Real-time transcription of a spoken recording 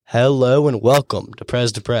Hello and welcome to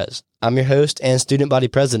Prez. I'm your host and student body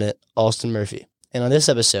president, Alston Murphy. And on this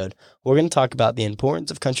episode, we're going to talk about the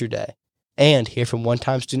importance of Country Day and hear from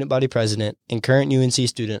one-time student body president and current UNC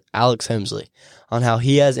student Alex Helmsley on how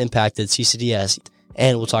he has impacted CCDS,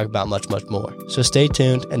 and we'll talk about much, much more. So stay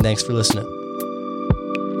tuned and thanks for listening.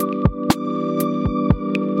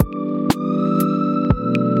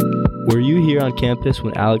 Were you here on campus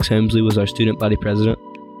when Alex Helmsley was our student body president?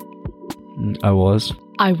 I was.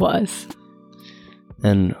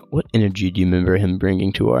 And what energy do you remember him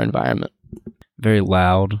bringing to our environment? Very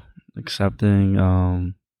loud, accepting,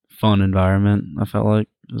 fun environment, I felt like.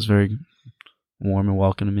 It was very warm and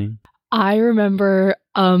welcoming. I remember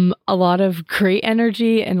a lot of great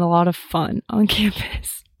energy and a lot of fun on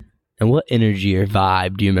campus. And what energy or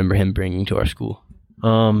vibe do you remember him bringing to our school?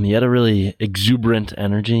 He had a really exuberant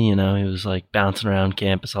energy, he was like bouncing around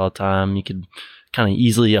campus all the time. You could kind of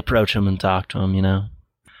easily approach him and talk to him, A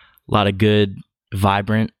lot of good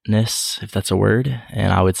vibrantness, if that's a word.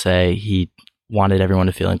 And I would say he wanted everyone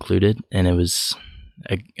to feel included, and it was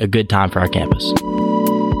a good time for our campus.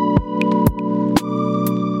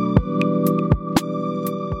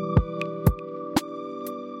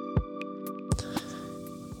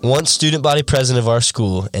 Once student body president of our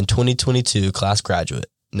school and 2022 class graduate,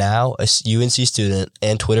 now a UNC student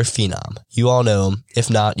and Twitter phenom. You all know him. If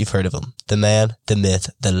not, you've heard of him. The man, the myth,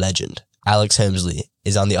 the legend. Alex Helmsley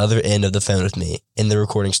is on the other end of the phone with me in the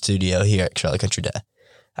recording studio here at Charlotte Country Day.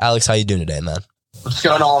 Alex, how you doing today, man? What's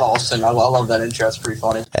going on, Austin? I love that intro. It's pretty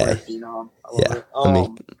funny. Hey. Phenom. Yeah,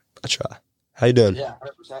 I try. How you doing? Yeah,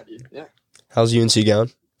 100%, dude. Yeah. How's UNC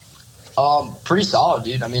going? Pretty solid,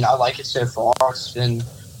 dude. I like it so far. It's been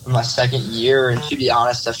my second year, and to be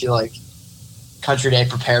honest, I feel like Country Day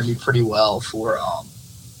prepared me pretty well for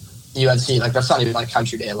UNC. Like, that's not even like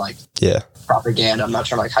Country Day, propaganda. I'm not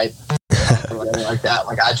trying to hype or anything like that.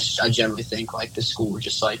 I generally think the school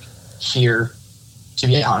just here, to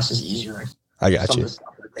be honest, is easier. I got you.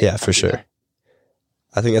 Yeah, for sure.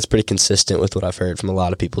 I think that's pretty consistent with what I've heard from a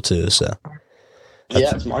lot of people too. So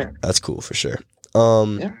that's cool for sure.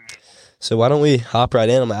 Yeah. So why don't we hop right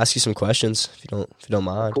in? I'm gonna ask you some questions if you don't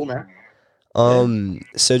mind. Cool, man.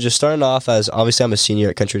 So just starting off, as obviously I'm a senior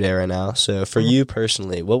at Country Day right now. So for you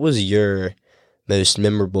personally, what was your most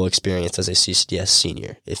memorable experience as a CCDS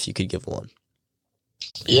senior, if you could give one?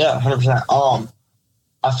 Yeah, 100%.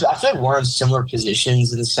 I feel like we're in similar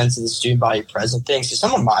positions in the sense of the student body president thing. So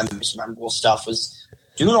some of my most memorable stuff was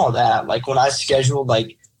doing all that. Like when I scheduled,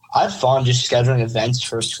 I had fun just scheduling events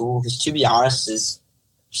for school. Because to be honest, as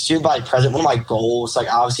student body president, one of my goals,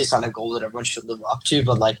 obviously it's not a goal that everyone should live up to,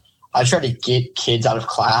 but I tried to get kids out of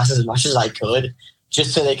class as much as I could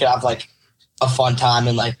just so they could have a fun time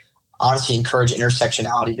and honestly encourage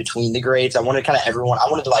intersectionality between the grades. I wanted everyone. I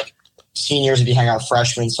wanted to seniors to be hanging out with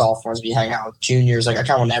freshmen, sophomores to be hanging out with juniors. I kind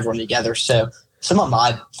of wanted everyone together. So some of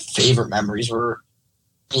my favorite memories were,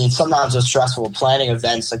 sometimes it was stressful planning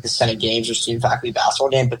events like the Senate games or student faculty basketball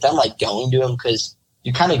game, but then going to them because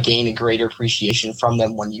you kind of gain a greater appreciation from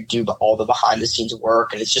them when you do all the behind the scenes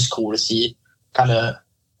work. And it's just cool to see kind of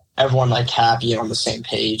everyone happy and on the same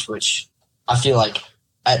page, which I feel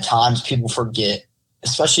at times people forget,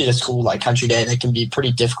 especially at a school like Country Day, that can be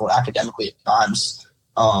pretty difficult academically at times.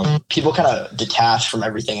 People kind of detach from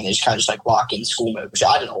everything and they just kind of lock in school mode, which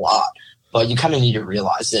I did a lot, but you kind of need to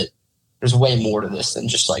realize that there's way more to this than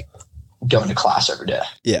just going to class every day.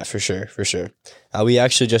 Yeah, for sure. We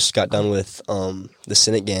actually just got done with the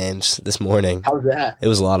Senate games this morning. How was that? It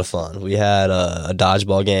was a lot of fun. We had a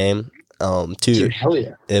dodgeball game. Dude, hell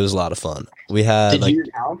yeah. It was a lot of fun. We had Did you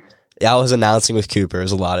announce? Yeah, I was announcing with Cooper. It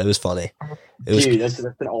was a lot. It was funny. That's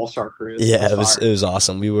an all-star crew. Yeah, it was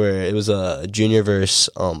awesome. It was a junior versus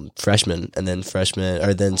freshman, and then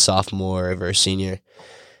sophomore versus senior.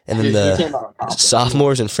 And then the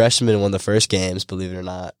sophomores and freshmen won the first games, believe it or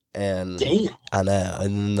not. And damn. I know.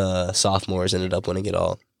 And then the sophomores ended up winning it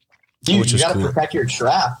all. Dude, which you was gotta cool. protect your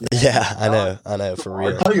trap. Man. Yeah, I know, for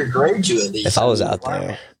real. Tell your grade you at least. If I was out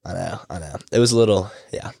there, I know. It was a little,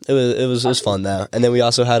 it was fun though. And then we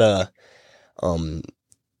also had a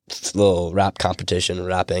little rap competition,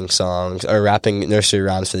 rapping nursery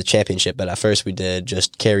rhymes for the championship. But at first we did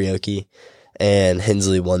just karaoke, and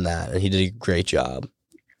Hensley won that, and he did a great job.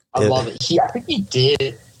 I love it. I think he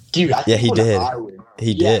did. Dude, I think he did.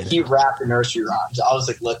 He did. He rapped the nursery rhymes. I was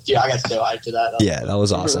look, dude, I got so hyped to that. Yeah, that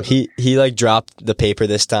was awesome. He dropped the paper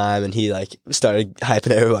this time, and he started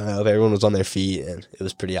hyping everyone up. Everyone was on their feet, and it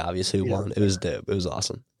was pretty obvious who won. It was dope. It was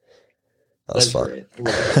awesome. That was fun.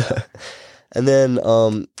 And then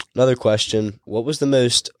another question: what was the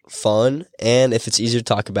most fun, and if it's easier to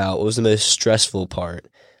talk about, what was the most stressful part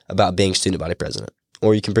about being student body president?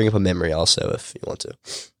 Or you can bring up a memory also if you want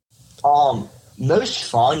to. Most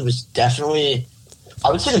fun was definitely, I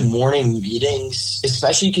would say, the morning meetings,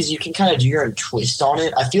 especially because you can kind of do your own twist on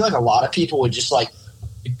it. I feel like a lot of people would just like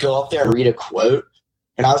go up there and read a quote.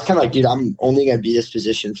 And I was kind of like, dude, I'm only going to be this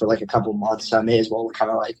position for like a couple months. So I may as well kind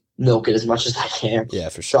of like milk it as much as I can. Yeah,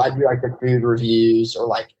 for sure. So I'd do like the food reviews or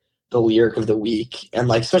like the lyric of the week. And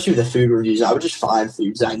like, especially with the food reviews, I would just find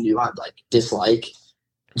foods that I knew I'd like dislike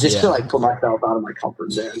just to like put myself out of my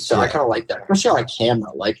comfort zone. So I kind of like that, especially on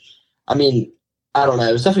camera. Like, I mean, I don't know.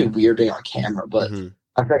 It was definitely weird being on camera, but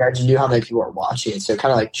I feel like I just knew how many people are watching it. So it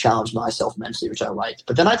kind of like challenged myself mentally, which I liked.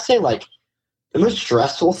 But then I'd say like the most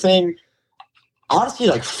stressful thing, honestly,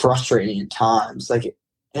 like frustrating at times. Like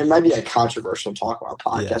it might be like controversial talk about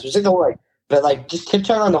podcasts. It's like the whole like, but like just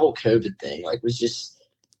tiptoeing on the whole COVID thing, like was just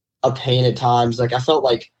a pain at times. Like I felt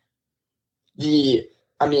like I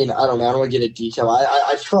don't know. I don't want to get into detail.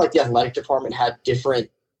 I feel like the athletic department had different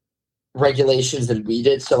regulations than we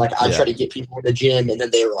did. So like I tried to get people in the gym and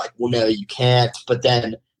then they were like, well, no, you can't. But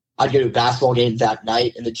then I'd go to a basketball game that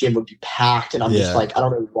night and the gym would be packed. And I'm just like, I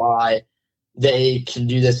don't know why they can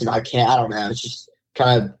do this and I can't. I don't know. It's just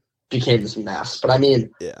kind of became this mess. But I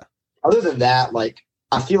mean, other than that, like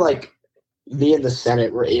I feel like me and the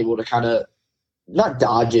Senate were able to kind of not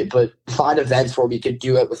dodge it, but find events where we could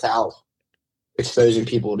do it without exposing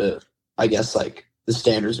people to, I guess, like the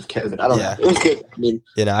standards of COVID. I don't know. It was good. I mean,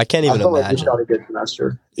 I can't even imagine. Like we shot a good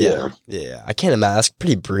semester. Yeah. I can't imagine. That's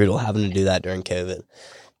pretty brutal having to do that during COVID.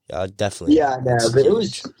 Yeah, definitely. Yeah, I know. But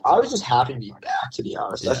I was just happy to be back, to be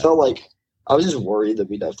honest. I felt like I was just worried that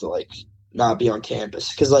we'd have to like not be on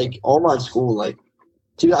campus because like online school, like,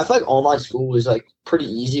 dude, I feel like online school was like pretty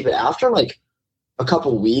easy. But after like a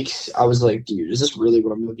couple weeks, I was like, dude, is this really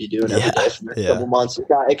what I'm going to be doing every day for the next couple months?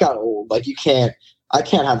 It got old. Like I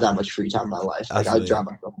can't have that much free time in my life. Like I drive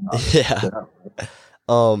myself nuts.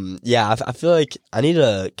 I feel like I need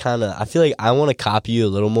to I feel like I want to copy you a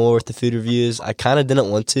little more with the food reviews. I kind of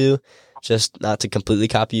didn't want to, just not to completely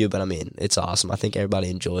copy you, but I mean, it's awesome. I think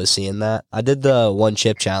everybody enjoys seeing that. I did the one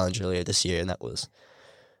chip challenge earlier this year and that was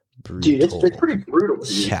brutal. Dude, it's pretty brutal.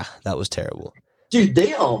 Dude. Yeah, that was terrible. Dude,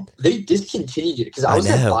 they discontinued it because I was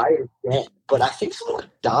going to buy it again, but I think someone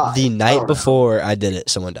died. The night before I did it,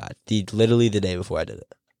 someone died. Literally the day before I did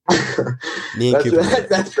it. Me and Cooper.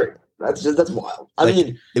 That's great. That's wild. I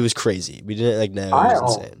mean, it was crazy. We didn't know. It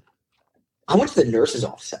was insane. I went to the nurse's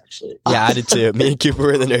office actually. Yeah, I did too. Me and Cooper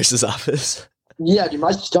were in the nurse's office. Yeah, dude,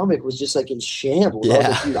 my stomach was just like in shambles. Yeah. I was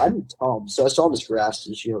like, dude, I need Tom. So I saw Miss Grass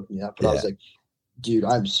and she hooked me up, but I was like, dude,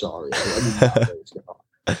 I'm sorry. I did not know what's going on.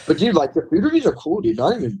 But dude, like the food reviews are cool, dude.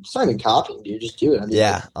 It's not even copying, dude. Just do it. I mean,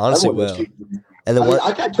 yeah, honestly, will. And then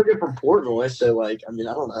I kind of took it from Portnoy, so like, I mean,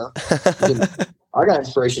 I don't know. I got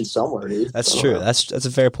inspiration somewhere, dude. That's true. That's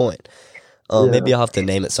a fair point. Maybe I'll have to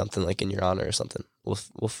name it something like in your honor or something. We'll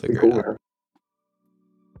figure it out.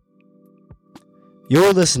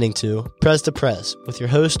 You're listening to Prez to Prez with your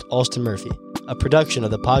host Austin Murphy, a production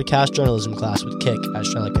of the podcast journalism class with Kick at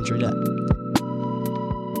Charlotte Country Day.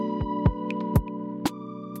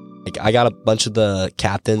 I got a bunch of the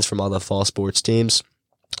captains from all the fall sports teams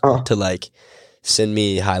to like send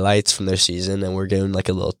me highlights from their season, and we're doing like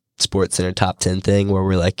a little Sports Center top 10 thing where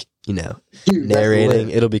we're like, narrating.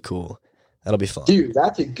 It'll be cool. That'll be fun. Dude,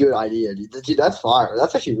 that's a good idea, dude. That's fire.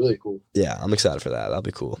 That's actually really cool. Yeah, I'm excited for that. That'll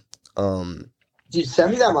be cool. Dude,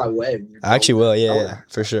 send me that my way. I actually will. Yeah,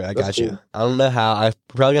 for sure. I got you. I don't know how. I'm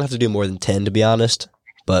probably gonna have to do more than 10 to be honest,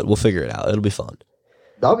 but we'll figure it out. It'll be fun.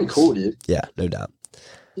 That'll be cool, dude. Yeah, no doubt.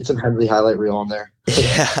 Get some Henley highlight reel on there.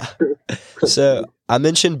 Yeah. So I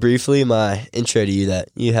mentioned briefly my intro to you that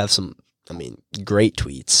you have some, great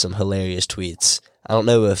tweets, some hilarious tweets. I don't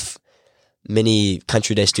know if many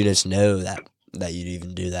Country Day students know that you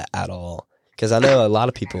even do that at all. Because I know a lot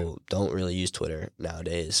of people don't really use Twitter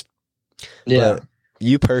nowadays. Yeah. But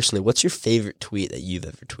you personally, what's your favorite tweet that you've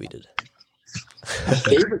ever tweeted? My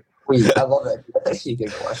favorite tweet? I love that. That's actually a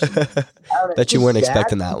good question. Bet you weren't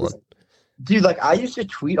expecting that one. Dude, like I used to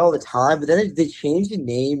tweet all the time, but then they changed the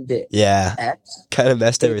name to X. Kind of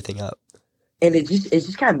messed everything up. And it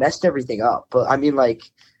just kind of messed everything up. But I mean, like,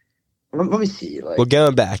 let me see. Like, well,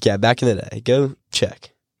 going back, back in the day, go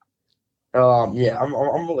check. Yeah, I'm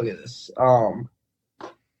gonna look at this.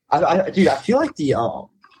 Dude, I feel like the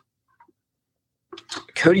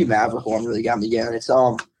Cody Maverick one really got me going. It's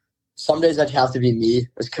some days I'd have to be me,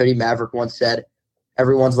 as Cody Maverick once said.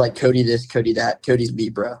 Everyone's like, Cody this, Cody that. Cody's me,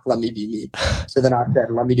 bro. Let me be me. So then I said,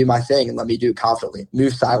 let me do my thing and let me do it confidently.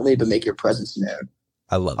 Move silently, but make your presence known.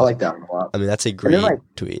 I love it. I like that one a lot. That's a great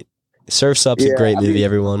tweet. Surf's Up's a great movie,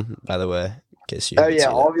 everyone, by the way. case you Oh haven't yeah,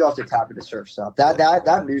 seen all it. of you have to tap into Surf's Up.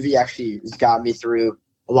 That movie actually has got me through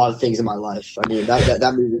a lot of things in my life. I mean,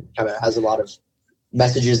 that movie kind of has a lot of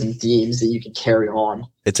messages and themes that you can carry on.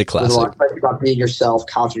 It's a With a classic. lot about being yourself,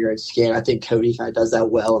 confident in your own skin. I think Cody kind of does that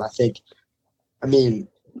well, and I mean,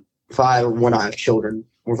 when I have children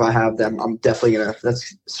or if I have them, I'm definitely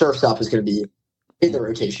Surf's Up is gonna be in the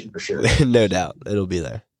rotation for sure. No doubt, it'll be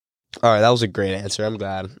there. All right, that was a great answer. I'm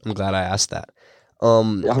glad I asked that. Yeah,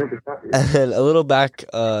 100%. And then a little back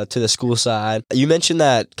to the school side. You mentioned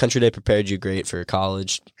that Country Day prepared you great for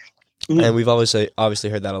college, Mhm. and we've obviously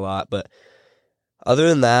heard that a lot. But other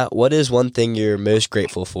than that, what is one thing you're most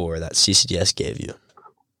grateful for that CCDS gave you?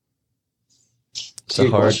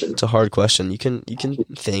 Good question. It's a hard question. You can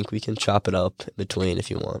think. We can chop it up in between if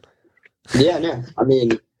you want. Yeah, no. I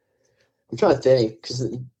mean, I'm trying to think because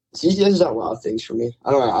CCS has done a lot of things for me.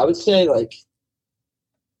 I don't know. I would say I don't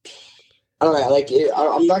know.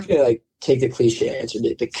 I'm not gonna take the cliche answer.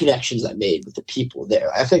 The connections I made with the people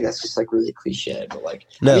there. I think that's just really cliche. But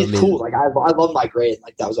No, it's cool. I love my grade.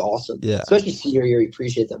 That was awesome. Yeah. Especially senior year, you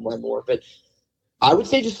appreciate them way more. But I would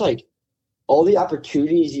say just all the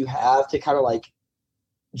opportunities you have to kind of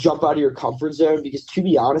jump out of your comfort zone. Because to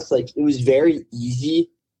be honest, it was very easy.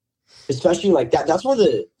 Especially that. That's one of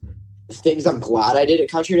the things I'm glad I did at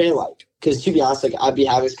Country Day. Because to be honest, I'd be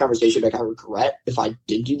having this conversation I regret if I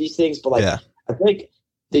did do these things. But Yeah. I think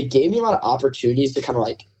they gave me a lot of opportunities to kind of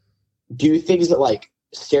do things that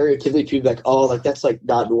stereotypically people oh that's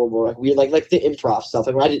not normal, weird, like the improv stuff.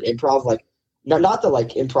 When I did improv, not that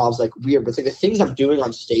improv's weird, but the things I'm doing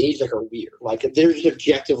on stage are weird. They're just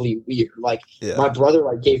objectively weird. Yeah. My brother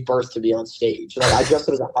gave birth to me on stage. I dressed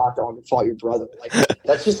up as a hot dog and fought your brother.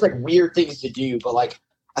 That's just weird things to do. But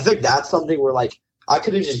I think that's something where I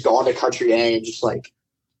could have just gone to Country Day and just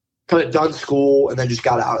kind of done school and then just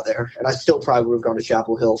got out of there. And I still probably would have gone to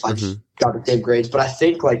Chapel Hill if I just got the same grades. But I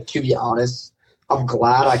think to be honest, I'm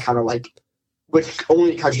glad I kind of which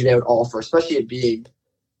only Country Day would offer, especially it being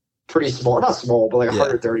pretty small, not small, but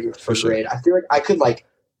 130 for sure. grade. I feel I could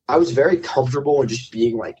I was very comfortable in just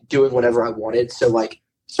being doing whatever I wanted. So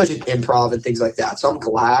especially with improv and things like that. So I'm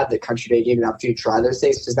glad that Country Day gave me the opportunity to try those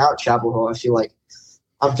things because now at Chapel Hill, I feel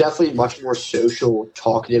I'm definitely much more social,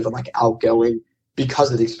 talkative, and outgoing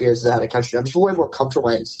because of the experiences I had at Country Day. I'm just way more comfortable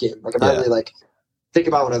in my own skin. I'm not really think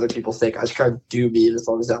about what other people think. I just kind of do me, and as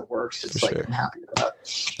long as that works, it's For sure. I'm happy with that.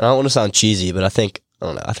 I don't want to sound cheesy, but I think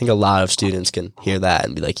a lot of students can hear that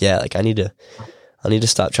and be I need to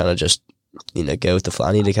stop trying to just go with the flow.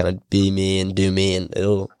 I need to kind of be me and do me, and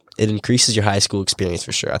it increases your high school experience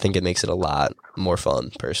for sure. I think it makes it a lot more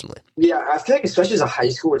fun personally. Yeah, I feel especially as a high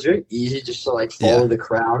school, it's very easy just to follow the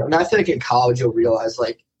crowd. And I think in college you'll realize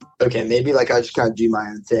okay, maybe I just kind of do my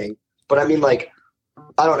own thing. But I mean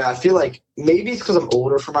I don't know. I feel maybe it's because I'm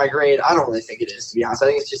older for my grade. I don't really think it is, to be honest. I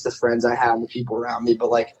think it's just the friends I have and the people around me.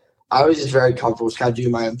 But I was just very comfortable just kind of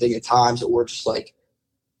doing my own thing at times, or just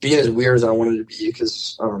being as weird as I wanted to be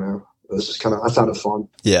because I don't know. It was just I found it fun.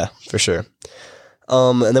 Yeah, for sure.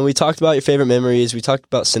 And then we talked about your favorite memories. We talked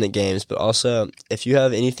about Senate games, but also if you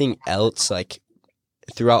have anything else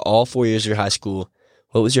throughout all 4 years of your high school,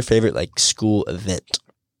 what was your favorite school event?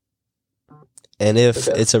 And if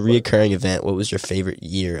it's a reoccurring event, what was your favorite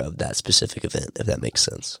year of that specific event, if that makes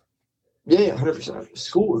sense? Yeah, 100%.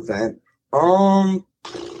 School event. I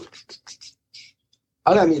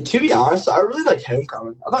don't know, I mean, to be honest, I really liked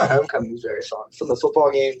homecoming. I thought homecoming was very fun. From the football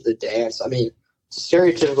game to the dance. I mean, it's a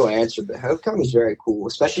stereotypical answer, but homecoming is very cool,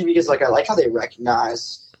 especially because I like how they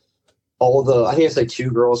recognize I think it's 2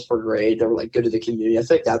 girls per grade that were good to the community. I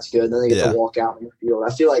think that's good. And then they get to walk out in the field.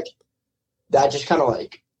 I feel that just kind of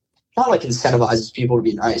not incentivizes people to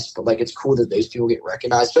be nice, but it's cool that those people get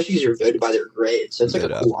recognized, especially because you're voted by their grade. So it's a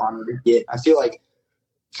cool honor to get. I feel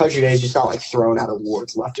Country Day is just not throwing out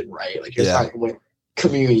awards left and right. You're just not win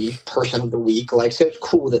community person of the week. So it's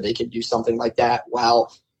cool that they can do something like that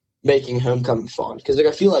while making homecoming fun. Because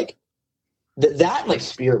I feel that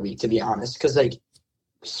Spirit Week, to be honest, because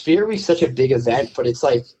Spirit Week's such a big event, but it's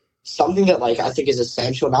something that I think is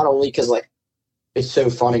essential, not only because it's so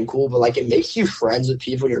fun and cool, but it makes you friends with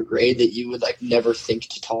people in your grade that you would never think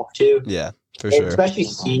to talk to. Yeah, for And sure. especially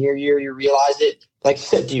senior year, you realize it. I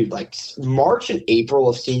said, dude, March and April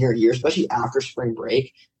of senior year, especially after spring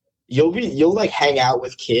break, you'll hang out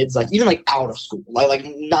with kids even out of school,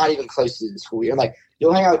 not even close to the school year.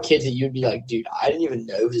 You'll hang out with kids that you'd be dude, I didn't even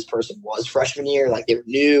know who this person was freshman year. They were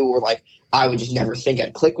new, or I would just never think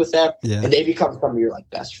I'd click with them, Yeah. and they become some of your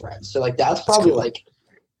best friends. So that's probably cool.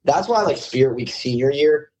 that's why Spirit Week senior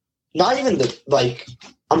year, not even the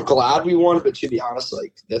I'm glad we won, but to be honest,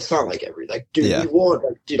 like that's not like dude, Yeah. we won.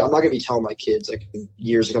 Like, dude, I'm not gonna be telling my kids like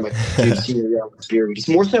years ago, like, dude, senior year, I won beer week. It's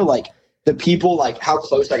more so like the people, like how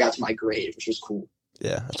close I got to my grade, which was cool.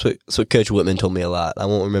 Yeah, that's what Coach Whitman told me a lot. I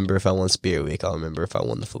won't remember if I won Spirit Week. I'll remember if I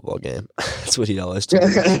won the football game. That's what he'd always tell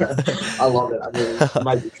me. I love it. I mean, it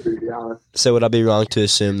might be true, to be honest. So would I be wrong to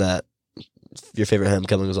assume that your favorite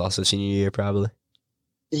homecoming was also senior year, probably?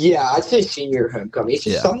 Yeah, I'd say senior homecoming. It's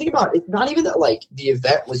just something about it's not even that like the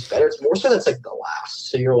event was better. It's more so that's like the last.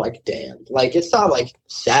 So you're like, damn. Like it's not like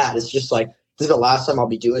sad. It's just like this is the last time I'll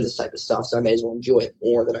be doing this type of stuff, so I may as well enjoy it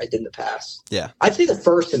more than I did in the past. Yeah. I'd say the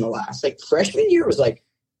first and the last. Like freshman year was like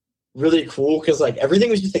really cool because like everything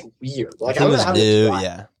was just like weird. Like It was new,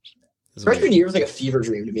 yeah. Freshman year was like a fever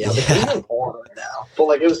dream to me. I was like, even on right now. But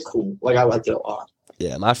like it was cool. Like I liked it a lot.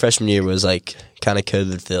 Yeah, my freshman year was like kind of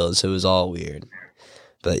COVID filled, so it was all weird.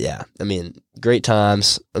 But yeah, I mean, great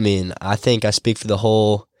times. I mean, I think I speak for the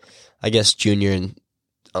whole, I guess, junior and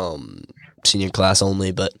senior class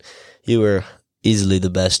only, but you were easily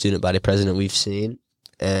the best student body president we've seen.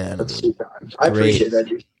 And I appreciate that,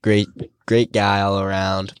 dude. Great guy all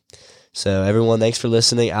around. So everyone, thanks for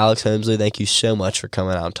listening. Alex Holmesley, thank you so much for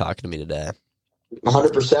coming out and talking to me today.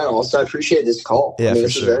 100%. Also, I appreciate this call. Yeah, for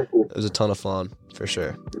this sure. is very cool. It was a ton of fun, for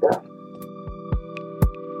sure. Yeah.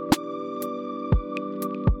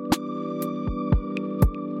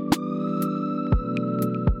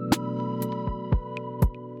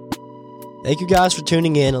 Thank you guys for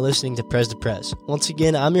tuning in and listening to Prez to Prez. Once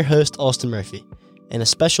again, I'm your host, Austin Murphy. And a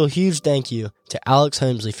special huge thank you to Alex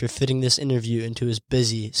Holmesley for fitting this interview into his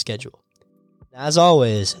busy schedule. As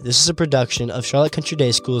always, this is a production of Charlotte Country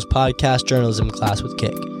Day School's podcast journalism class with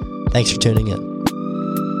Kick. Thanks for tuning in.